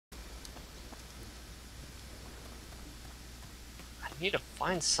need to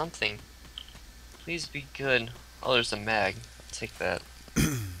find something. Please be good. Oh, there's a mag. I'll take that.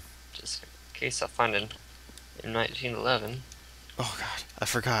 Just in case I find an M1911. Oh god, I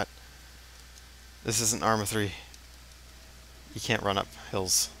forgot. This isn't Arma 3. You can't run up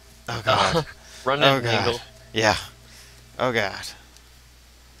hills. Oh god. Run Oh at an god. angle. Yeah. Oh god.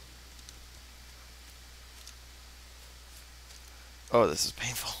 Oh, this is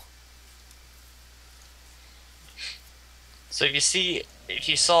painful. So if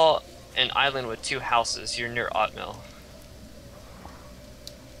you saw an island with 2 houses, you're near Otmel.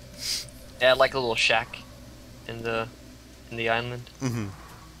 Yeah, like a little shack in the island. Mm-hmm.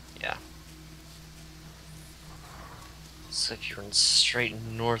 Yeah. So if you're in straight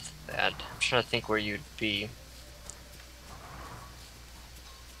north of that, I'm trying to think where you'd be.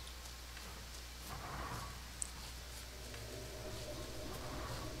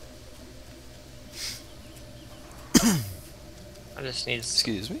 I just need.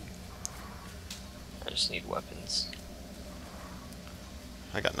 Excuse me? I just need weapons.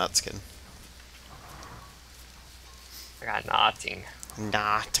 I got nutskin. I got nothing.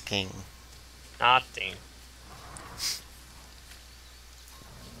 Notking. Nothing.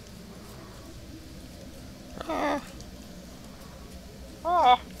 Ah.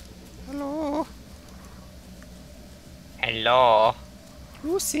 Oh. Hello. Hello.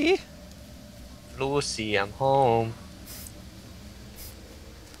 Lucy. Lucy, I'm home.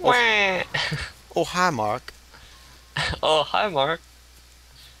 Oh. Wah. Oh, hi, Mark. Oh, hi, Mark.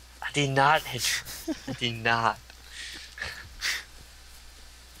 I did not hit you. I did not.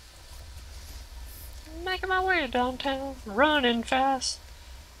 Making my way downtown, running fast.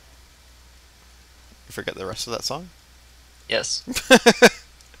 You forget the rest of that song? Yes.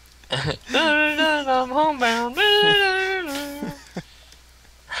 I'm homebound. I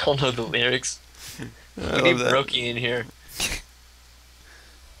don't know the lyrics. We need Brokey in here.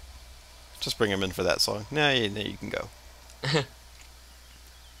 Just bring him in for that song. Nah, you can go.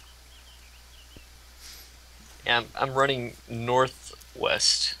 Yeah, I'm running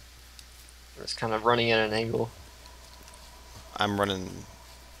northwest. It's kind of running at an angle. I'm running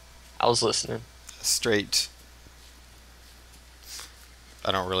I was listening. straight.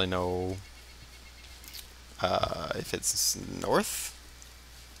 I don't really know if it's north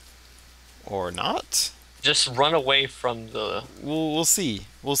or not. Just run away from the... We'll see.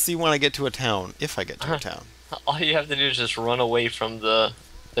 We'll see when I get to a town, if I get to a town. All you have to do is just run away from the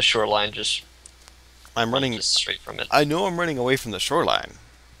shoreline. Just I'm running just straight from it. I know I'm running away from the shoreline.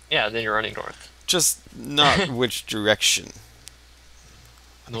 Yeah, then you're running north. Just not which direction.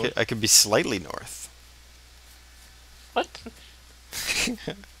 North. I could be slightly north. What?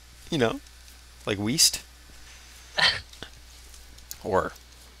 You know, like west. Or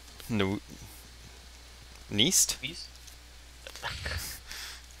no, neast. Please?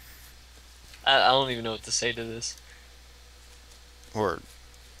 I don't even know what to say to this. Or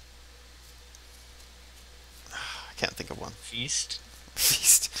I can't think of one. Feast?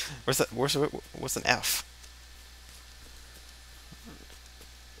 Feast. Where's that? What's an F?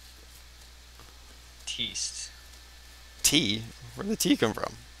 Teast. T. Where did the T come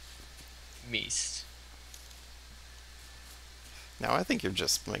from? Meast. Now I think you're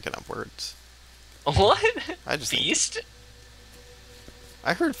just making up words. What? I just think- Feast?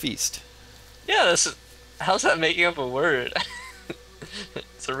 I heard feast. Yeah, that's... How's that making up a word?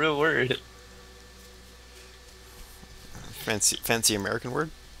 It's a real word. Fancy American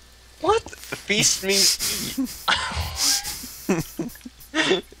word? What? Feast means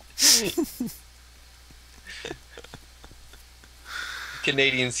eat.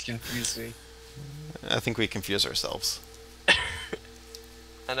 Canadians confuse me. I think we confuse ourselves.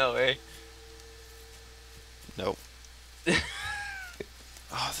 I know, eh? Nope.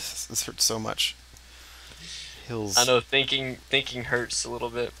 Oh, this hurts so much. Hills. I know, thinking hurts a little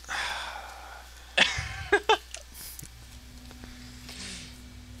bit.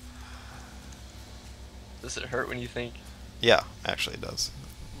 Does it hurt when you think? Yeah, actually it does.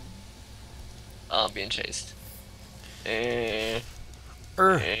 Oh, I'm being chased. Is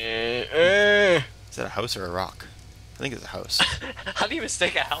that a house or a rock? I think it's a house. How do you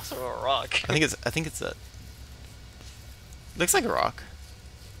mistake a house or a rock? I think it's a. Looks like a rock,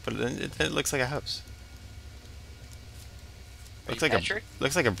 but it looks like a house. Looks like Patrick?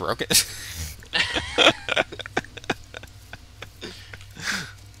 looks like a broken.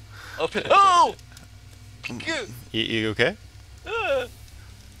 Open. Oh! You okay?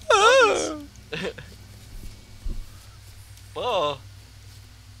 Whoa.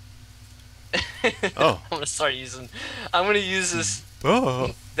 Oh. I'm gonna use this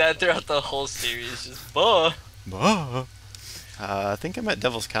Oh. that throughout the whole series. Just buh. Oh. I think I'm at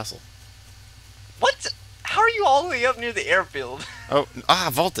Devil's Castle. What? How are you all the way up near the airfield? Oh,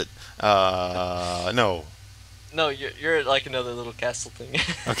 vaulted. No. No, you're at like another little castle thing.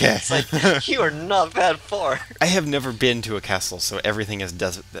 Okay. It's like you are not that far. I have never been to a castle, so everything is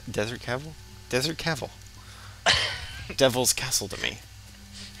desert castle? Desert castle. Devil's Castle to me.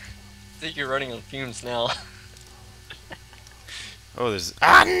 I think you're running on fumes now. Oh, there's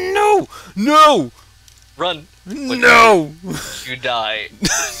no! No! Run. No! You die.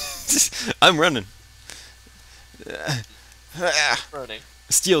 I'm running. Running.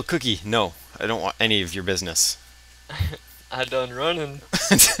 Steel cookie. No, I don't want any of your business. I done running.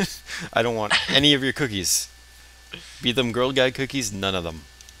 I don't want any of your cookies. Be them Girl Guide cookies, none of them.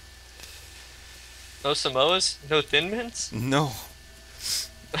 No Samoas? No Thin Mints? No.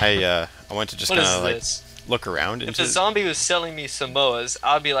 I went to just What kind is of like this? look around If into a zombie was selling me Samoas,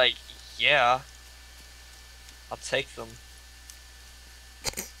 I'd be like, yeah, I'll take them.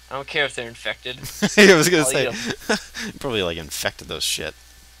 I don't care if they're infected. I was gonna I'll say eat probably like infected those shit.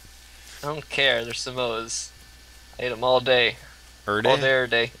 I don't care. They're Samoas. I ate them all day. All All day, every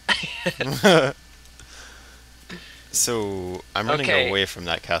day. So I'm running Okay. away from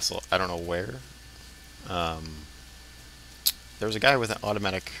that castle. I don't know where. There was a guy with an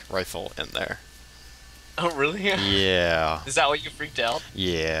automatic rifle in there. Oh, really? Yeah. Is that what you freaked out?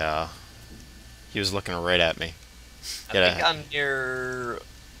 Yeah. He was looking right at me. I think I'm near...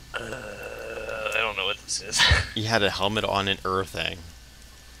 I don't know what this is. He had a helmet on and thing.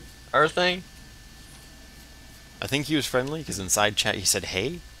 Earthing? I think he was friendly because inside chat he said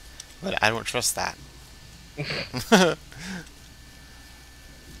hey, but I don't trust that.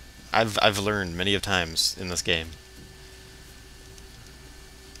 I've learned many of times in this game.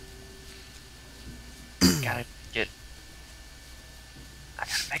 I gotta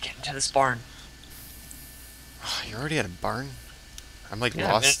make it into this barn. You're already at a barn? I'm like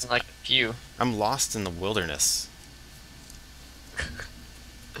Yeah, I've been lost. in, like a few. I'm lost in the wilderness.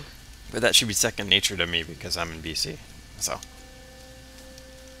 But that should be second nature to me because I'm in BC. So.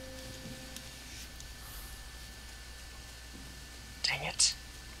 Dang it.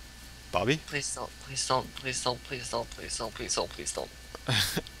 Bobby? Please don't, please don't, please don't, please don't, please don't, please don't, please don't.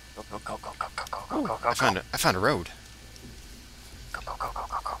 Go, go, go, go, go, go, go, go, go, go, I found a road. go, go, go, go,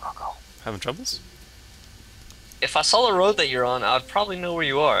 go, go, go, go. Having troubles? If I saw the road that you're on, I'd probably know where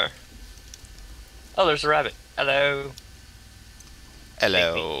you are. Oh, there's a rabbit. Hello.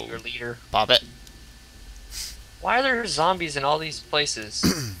 Hello. Make me your leader. Bobbit. Why are there zombies in all these places?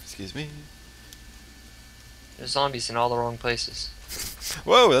 Excuse me. There's zombies in all the wrong places.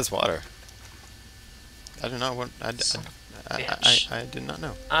 Whoa, that's water. I do not want. Son of a I bitch. did not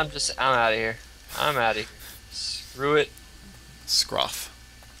know. I'm out of here. I'm out of here. Screw it. Scruff.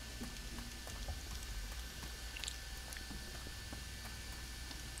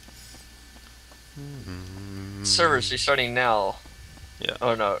 Servers restarting now. Yeah.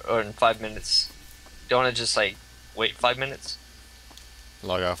 Oh no, or in 5 minutes. Do you want to just like wait 5 minutes?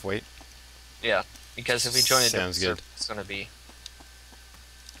 Log off. Wait. Yeah, because if we join a different Sounds good. server, it's gonna be.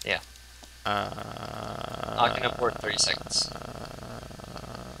 Yeah. I I can afford 30 seconds.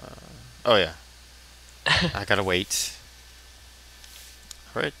 Oh yeah. I gotta wait.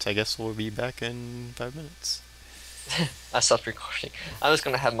 Alright, I guess we'll be back in 5 minutes. I stopped recording. I was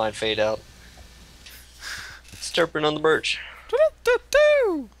gonna have mine fade out. Stirping on the birch.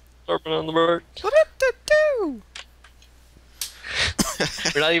 Stirping on the birch.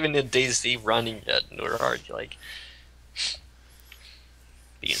 We're not even in DayZ running yet. We're already like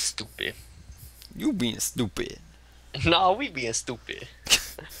being stupid. You being stupid. Nah, we being stupid.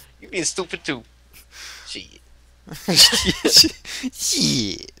 You being stupid too. Shit.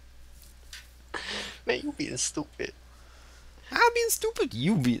 Shit. Man, you being stupid. I'm being stupid.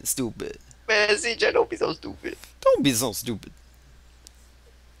 You being stupid. Man, CJ, don't be so stupid. Don't be so stupid.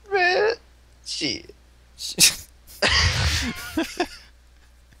 Man, shit.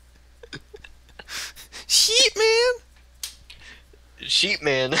 Sheep man. Sheep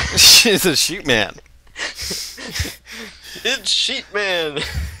man. She's a sheep man. It's sheep man.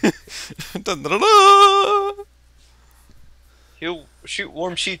 Dun, dun, dun, dun. He'll shoot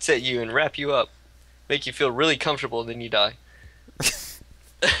warm sheets at you and wrap you up. Make you feel really comfortable, then you die.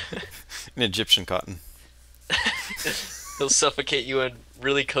 An Egyptian cotton. He'll suffocate you in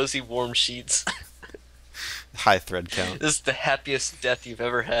really cozy warm sheets. High thread count. This is the happiest death you've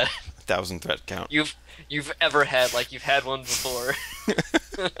ever had. 1,000 thread count. You've ever had, like you've had one before.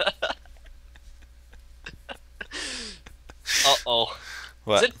 Uh-oh.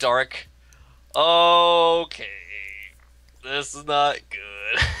 What? Is it dark? Okay. This is not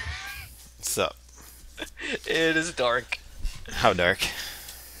good. What's up? It is dark. How dark?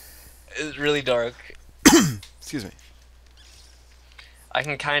 It's really dark. Excuse me. I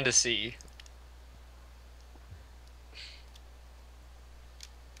can kind of see.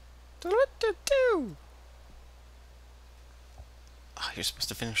 Oh, you're supposed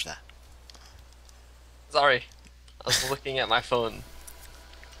to finish that. Sorry, I was looking at my phone.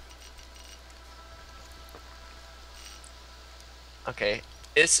 Okay,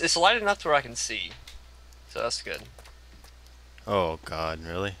 it's light enough to where I can see, so that's good. Oh God,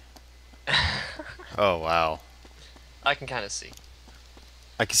 really? Oh wow. I can kind of see.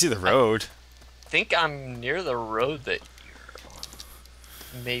 I can see the I road. think I'm near the road that you're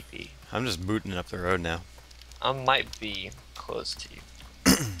on. Maybe. I'm just booting up the road now. I might be close to you.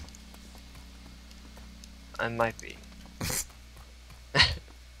 I might be.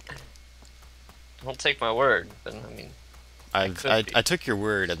 Don't take my word, but I mean, I could be. took your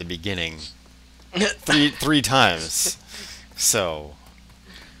word at the beginning three times, so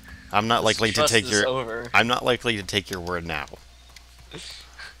I'm not This likely to trust take is your over. I'm not likely to take your word now.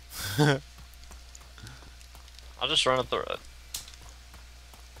 I'll just run up the road.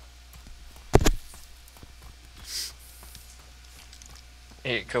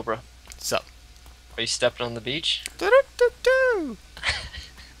 Hey, Cobra, So. are you stepping on the beach?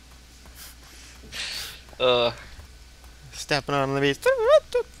 Stepping on the beach.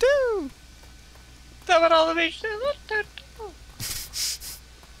 Stepping on the beach.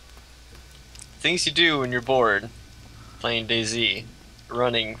 Things you do when you're bored, playing DayZ,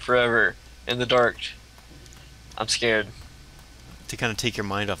 running forever in the dark. I'm scared. To kind of take your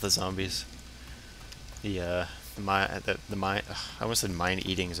mind off the zombies. The mind. I almost said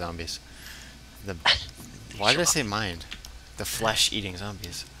mind-eating zombies. The why did I say mind? The flesh-eating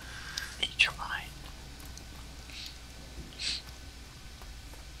zombies. Eat your mind.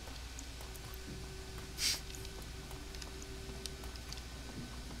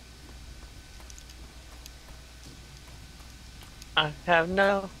 I have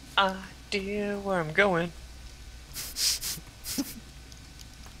no idea where I'm going.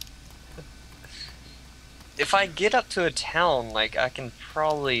 If I get up to a town, like, I can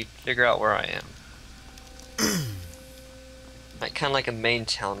probably figure out where I am. Like, kind of like a main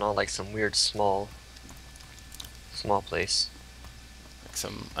town, not like some weird small place. Like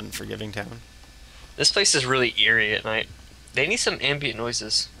some unforgiving town. This place is really eerie at night. They need some ambient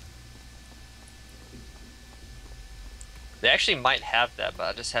noises. They actually might have that, but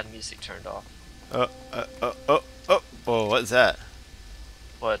I just have music turned off. Oh, what's that?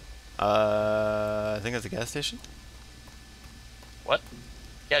 What? I think it's a gas station? What?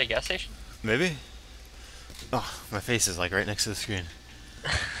 You got a gas station? Maybe? Oh, my face is like right next to the screen.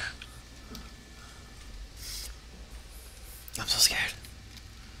 I'm so scared.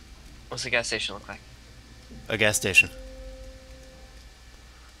 What's the gas station look like? A gas station.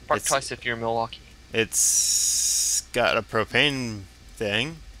 Park twice if you're in Milwaukee. It's got a propane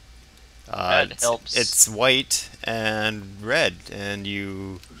thing. That helps. It's white and red, and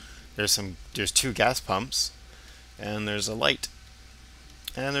there's two gas pumps, and there's a light,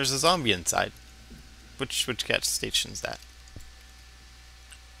 and there's a zombie inside. Which gas station's that?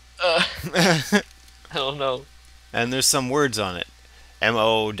 I don't know. And there's some words on it.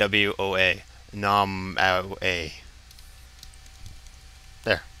 MOWOA. Nom-A.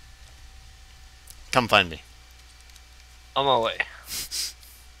 There. Come find me. On my way.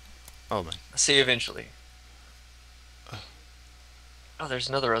 Oh my. See you eventually. Oh, there's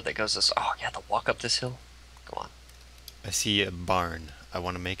another road that goes this. Oh, you have to walk up this hill. Come on. I see a barn. I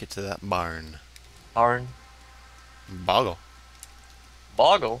want to make it to that barn. Barn. Boggle.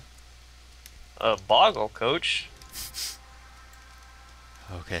 Boggle. Boggle, coach.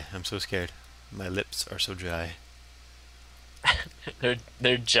 Okay, I'm so scared. My lips are so dry.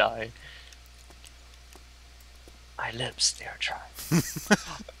 they're dry. My lips, they are dry.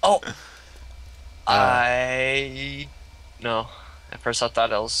 Oh. No. At first I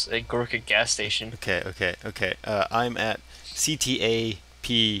thought it was a Gorka gas station. Okay. I'm at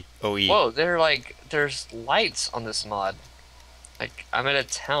CTAPOE. Whoa, there's lights on this mod. Like, I'm at a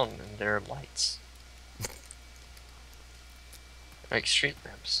town and there are lights. Like street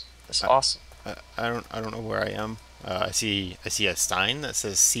lamps. That's awesome. I don't know where I am. I see a sign that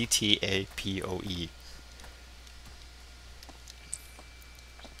says CTAPOE.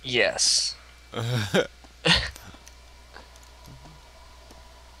 Yes.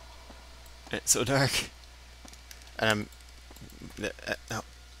 It's so dark. And no,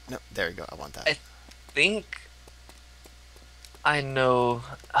 there we go. I want that. I think I know.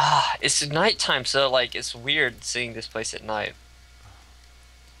 It's nighttime, so like it's weird seeing this place at night.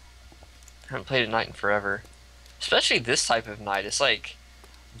 I haven't played at night in forever. Especially this type of night. It's like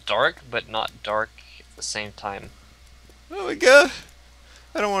dark, but not dark at the same time. Oh my god!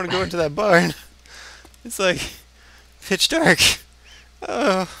 I don't want to go into that barn. It's like pitch dark.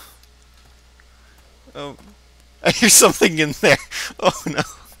 Oh, oh! I hear something in there. Oh no!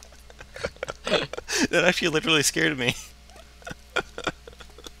 That actually literally scared me.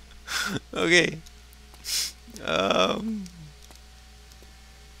 Okay. Um.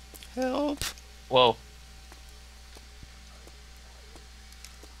 Help! Whoa.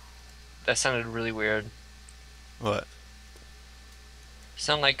 That sounded really weird. What?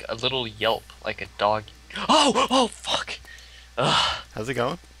 Sound like a little yelp, like a dog. Oh! Oh, fuck! Ugh. How's it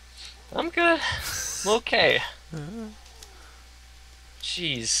going? I'm good. I'm okay.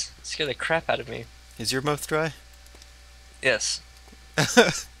 Jeez. It scared the crap out of me. Is your mouth dry? Yes.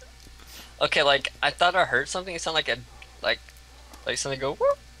 Okay, like, I thought I heard something. It sounded like like something go,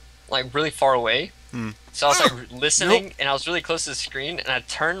 whoop, like, really far away. Hmm. So I was, like, listening, and I was really close to the screen, and I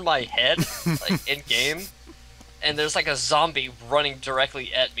turned my head, like, in-game, and there's, like, a zombie running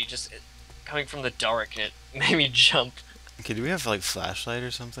directly at me, just coming from the dark, and it made me jump. Okay, do we have like flashlight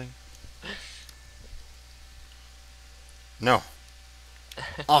or something? No.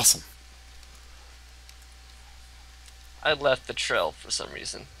 Awesome. I left the trail for some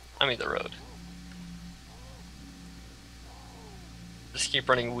reason. I mean the road. Just keep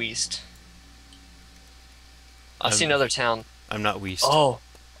running west. I see another town. I'm not west. Oh,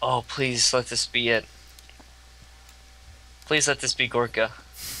 oh! Please let this be it. Please let this be Gorka.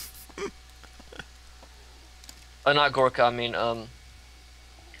 Not Gorka. I mean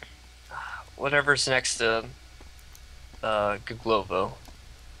whatever's next to Guglovo.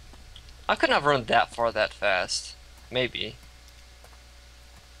 I couldn't have run that far that fast. Maybe.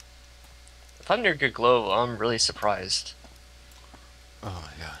 If I'm near Guglovo, I'm really surprised. Oh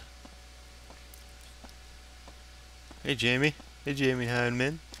my god. Hey Jamie. Hey Jamie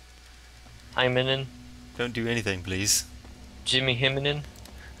Hyman. Hymenen, Don't do anything, please. Jimmy Himinen,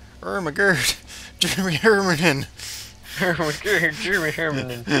 Ermagerd. Jeremy Hermanen. Jeremy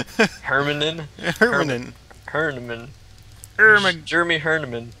Hermanen, Hermanen, Hermanen. Herman, Jeremy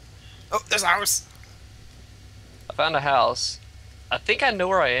Herman. Oh, there's a house. I found a house. I think I know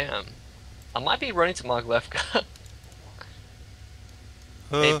where I am. I might be running to Moglevka.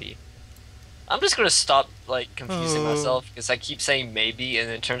 Maybe. I'm just gonna stop like confusing myself because I keep saying maybe and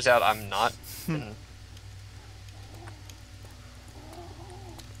it turns out I'm not.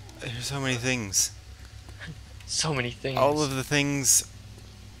 There's so many things. So many things. All of the things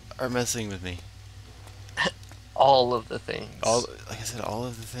are messing with me. All of the things. Like I said, all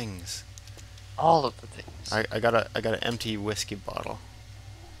of the things. All of the things. I got an empty whiskey bottle.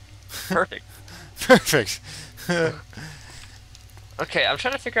 Perfect. Perfect. Okay, I'm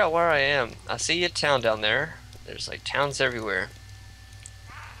trying to figure out where I am. I see a town down there. There's like towns everywhere.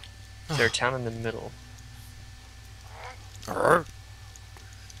 Is there a town in the middle? Rah.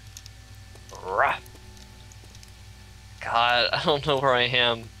 God, I don't know where I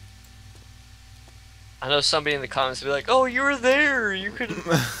am. I know somebody in the comments will be like, "Oh, you were there. You could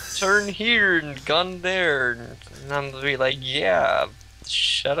turn here and gone there." And I'm gonna be like, "Yeah,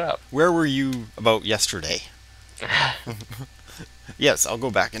 shut up." Where were you about yesterday? Yes, I'll go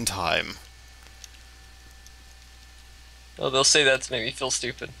back in time. Oh, they'll say that to make me feel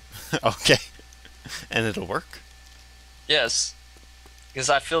stupid. Okay. And it'll work? Yes, because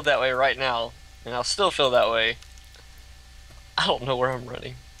I feel that way right now, and I'll still feel that way. I don't know where I'm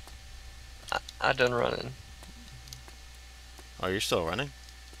running. I done running. Oh, you're still running?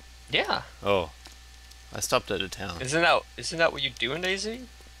 Yeah. Oh. I stopped at a town. Isn't that what you do in DayZ?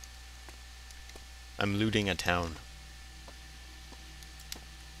 I'm looting a town.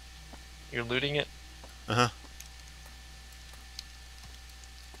 You're looting it? Uh-huh.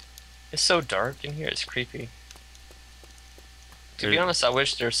 It's so dark in here, it's creepy. To be honest, I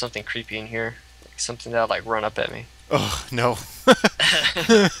wish there was something creepy in here. Like something that would like run up at me. Oh, no.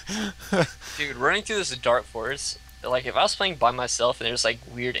 Dude, running through this dark forest, like if I was playing by myself and there's like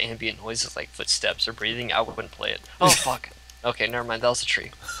weird ambient noises like footsteps or breathing, I wouldn't play it. Oh fuck. Okay, never mind, that was a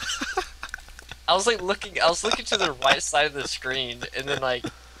tree. I was looking to the right side of the screen and then like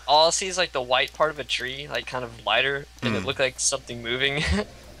all I see is like the white part of a tree, like kind of lighter, and it looked like something moving.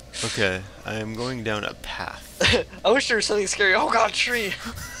 Okay, I am going down a path. I wish there was something scary. Oh god, tree!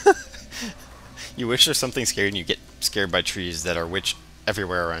 You wish there's something scary and you get scared by trees that are witch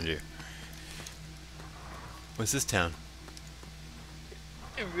everywhere around you. What's this town?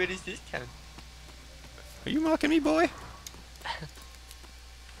 What is this town? Are you mocking me, boy?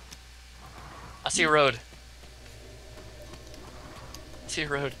 I see a road. I see a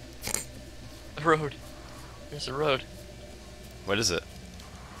road. A road. There's a road. What is it?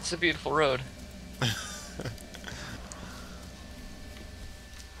 It's a beautiful road. It's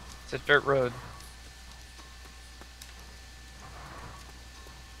a dirt road.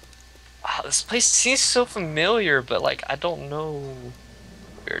 Ah, this place seems so familiar, but like I don't know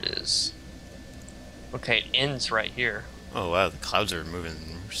where it is. Okay, it ends right here. Oh wow, the clouds are moving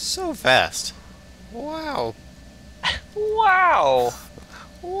so fast. Wow. Wow!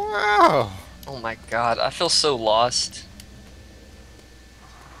 Wow. Oh my god, I feel so lost.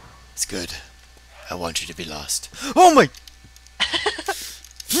 It's good. I want you to be lost. Oh my!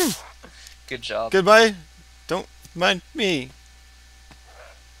 Good job. Goodbye. Don't mind me.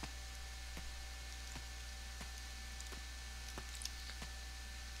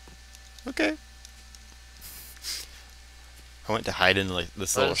 Okay. I went to hide in like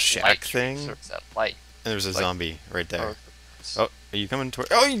this little shack thing, and What's that light? there's a Like- zombie right there. Oh, Oh, are you coming toward?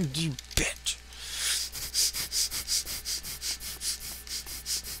 Oh, you bitch!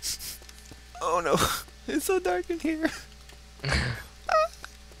 Oh no, it's so dark in here.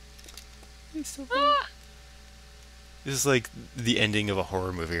 He's so bad. This is like the ending of a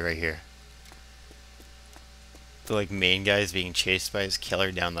horror movie right here. The like main guy is being chased by his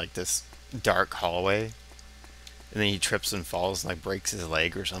killer down like this dark hallway, and then he trips and falls and like breaks his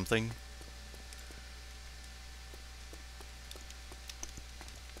leg or something.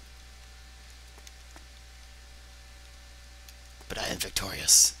 But I am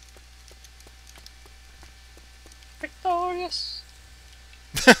victorious. Victorious.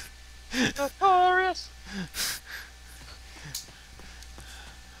 Victorious.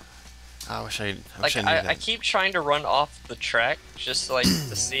 I wish I Like knew that. I keep trying to run off the track just like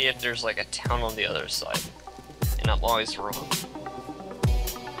to see if there's like a town on the other side, and I'm always wrong.